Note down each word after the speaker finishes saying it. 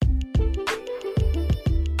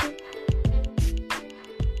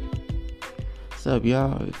What's up,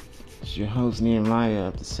 y'all? It's your host, Nehemiah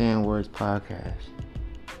of the Saying Words Podcast.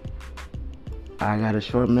 I got a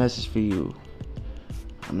short message for you.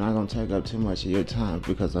 I'm not going to take up too much of your time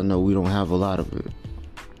because I know we don't have a lot of it.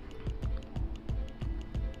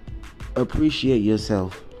 Appreciate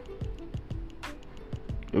yourself.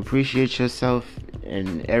 Appreciate yourself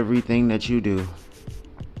in everything that you do.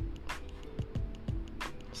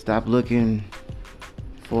 Stop looking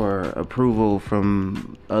for approval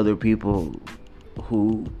from other people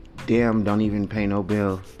who don't even pay no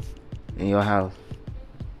bill in your house.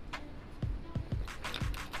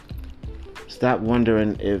 Stop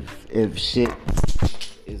wondering if shit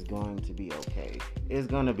is going to be okay. It's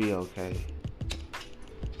gonna be okay.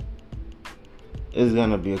 It's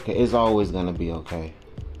gonna be okay. It's always gonna be okay.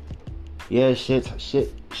 Yeah, shit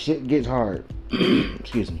gets hard.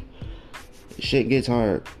 Excuse me. Shit gets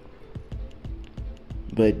hard.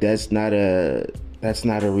 But that's not a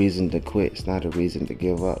reason to quit. It's not a reason to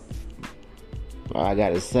give up. I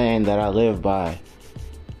got a saying that I live by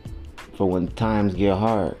for when times get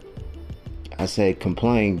hard. I say,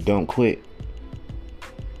 complain, don't quit.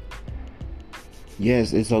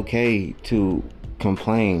 Yes, it's okay to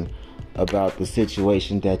complain about the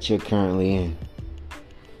situation that you're currently in.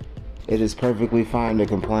 It is perfectly fine to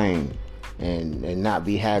complain and not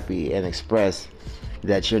be happy and express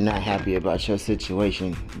that you're not happy about your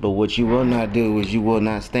situation. But what you will not do is you will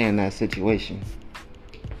not stay in that situation.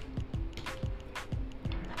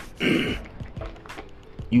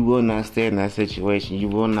 You will not stay in that situation. You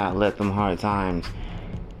will not let them hard times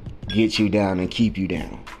get you down and keep you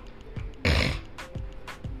down.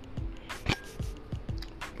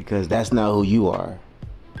 Because that's not who you are.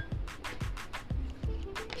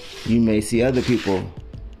 You may see other people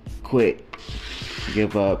quit,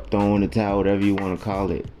 give up, throw in the towel, whatever you want to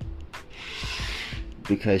call it,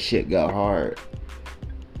 because shit got hard.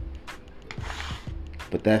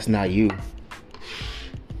 But that's not you.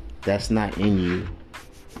 That's not in you.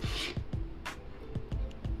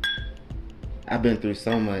 I've been through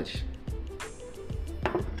so much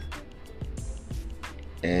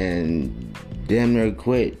and damn near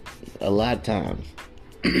quit a lot of times.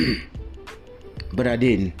 But I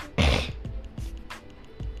didn't.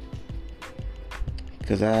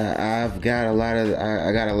 Cause I got a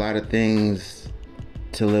lot of things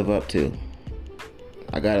to live up to.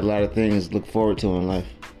 I got a lot of things to look forward to in life.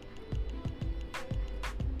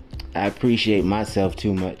 I appreciate myself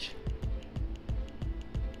too much.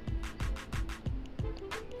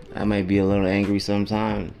 I might be a little angry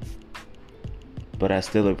sometimes, but I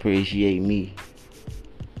still appreciate me.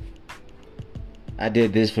 I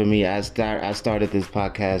did this for me. I started this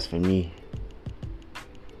podcast for me.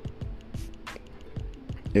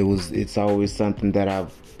 It's always something that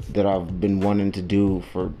I've been wanting to do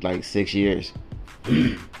for like 6 years.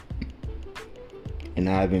 And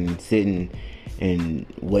I've been sitting and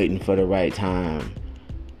waiting for the right time,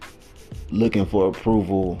 looking for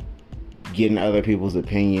approval, getting other people's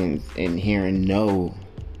opinions, and hearing the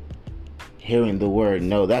word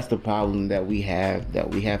no. That's the problem that we have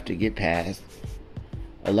to get past.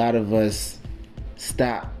 A lot of us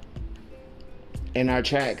stop in our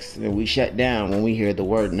tracks and we shut down when we hear the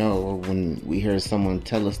word no, or when we hear someone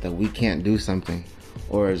tell us that we can't do something,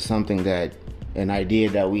 or something that an idea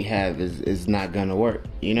that we have is not gonna work,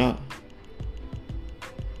 you know?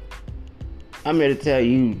 I'm here to tell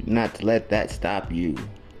you not to let that stop you.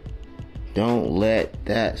 Don't let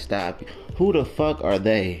that stop you. Who the fuck are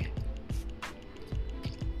they?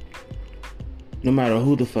 No matter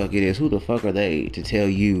who the fuck it is, who the fuck are they to tell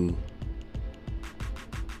you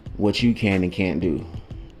what you can and can't do?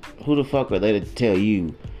 Who the fuck are they to tell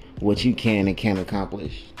you what you can and can't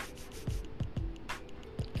accomplish?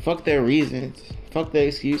 Fuck their reasons. Fuck their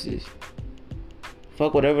excuses.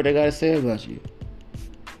 Fuck whatever they gotta say about you.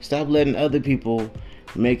 Stop letting other people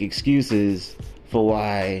make excuses for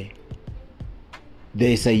why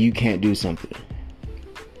they say you can't do something.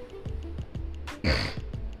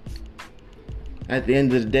 At the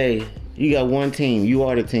end of the day, you got one team. You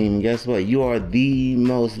are the team. And guess what? You are the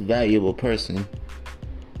most valuable person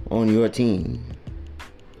on your team.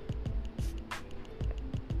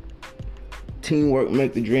 Teamwork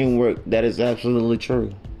make the dream work. That is absolutely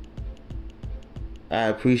true. I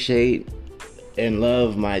appreciate and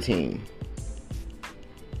love my team.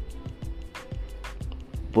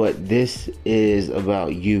 But this is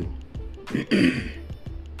about you.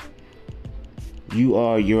 You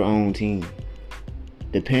are your own team.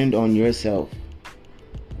 Depend on yourself.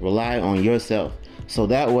 Rely on yourself. So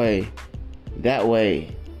that way,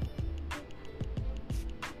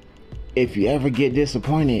 if you ever get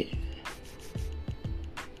disappointed,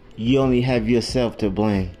 you only have yourself to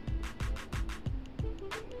blame.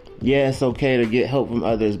 Yeah, it's okay to get help from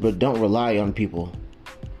others, but don't rely on people.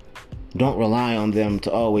 Don't rely on them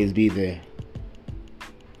to always be there.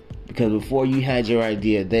 Because before you had your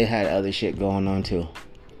idea, they had other shit going on too.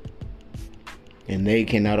 And they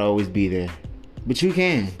cannot always be there. But you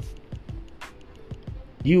can.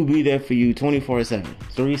 You will be there for you 24/7,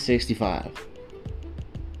 365.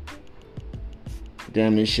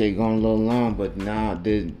 Damn, this shit going a little long, but nah,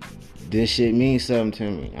 this shit means something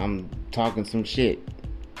to me. I'm talking some shit.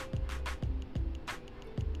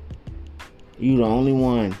 You the only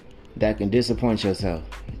one that can disappoint yourself.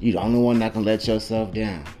 You the only one that can let yourself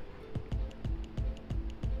down.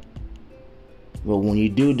 But when you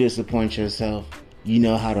do disappoint yourself, you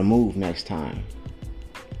know how to move next time.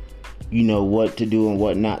 You know what to do and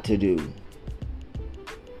what not to do.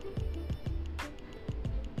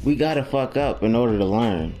 We gotta fuck up in order to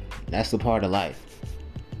learn. That's the part of life.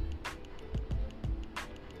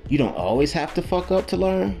 You don't always have to fuck up to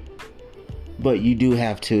learn, but you do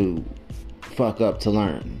have to fuck up to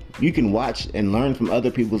learn. You can watch and learn from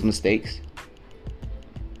other people's mistakes,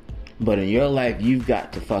 but in your life, you've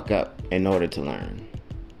got to fuck up in order to learn.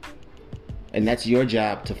 And that's your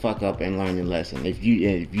job, to fuck up and learn your lesson. If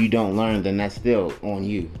you don't learn, then that's still on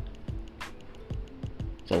you.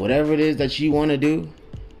 So whatever it is that you want to do,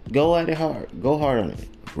 go at it hard. Go hard on it.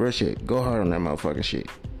 Real shit. Go hard on that motherfucking shit.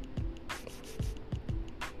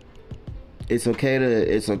 It's okay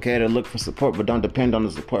to look for support, but don't depend on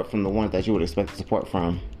the support from the ones that you would expect support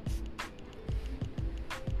from.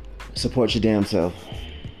 Support your damn self.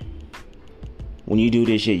 When you do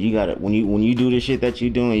this shit, you gotta when you do the shit that you're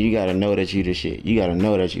doing, you gotta know that you the shit. You gotta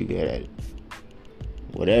know that you good at it.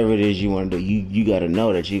 Whatever it is you want to do, you gotta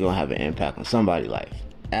know that you're gonna have an impact on somebody's life.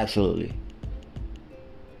 Absolutely.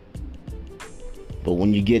 But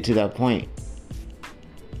when you get to that point,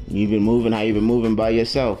 you've been moving how you've been moving by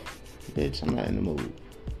yourself. Bitch, I'm not in the mood.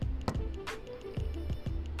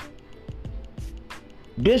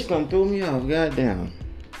 Bitch done threw me off, goddamn.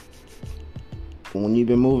 When you've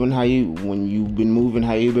been moving how you've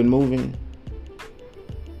been moving,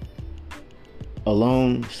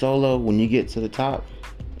 alone, solo, when you get to the top,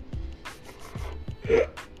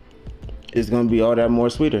 it's gonna be all that more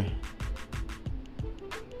sweeter.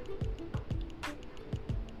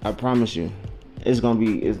 I promise you. It's gonna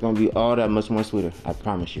be all that much more sweeter. I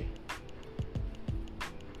promise you.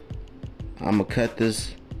 I'm gonna cut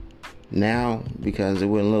this now because it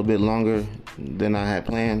went a little bit longer than I had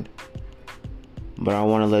planned. But I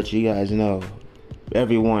want to let you guys know,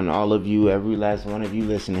 everyone, all of you, every last one of you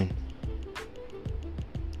listening,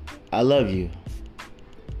 I love you.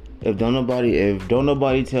 If don't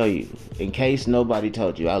nobody tell you, in case nobody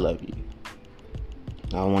told you, I love you.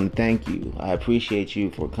 I want to thank you. I appreciate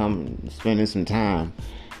you for coming, spending some time,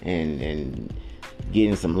 and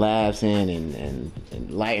getting some laughs in, and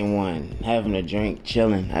lighting one, having a drink,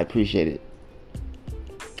 chilling. I appreciate it.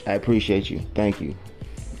 I appreciate you. Thank you.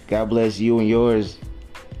 God bless you and yours.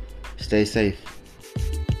 Stay safe.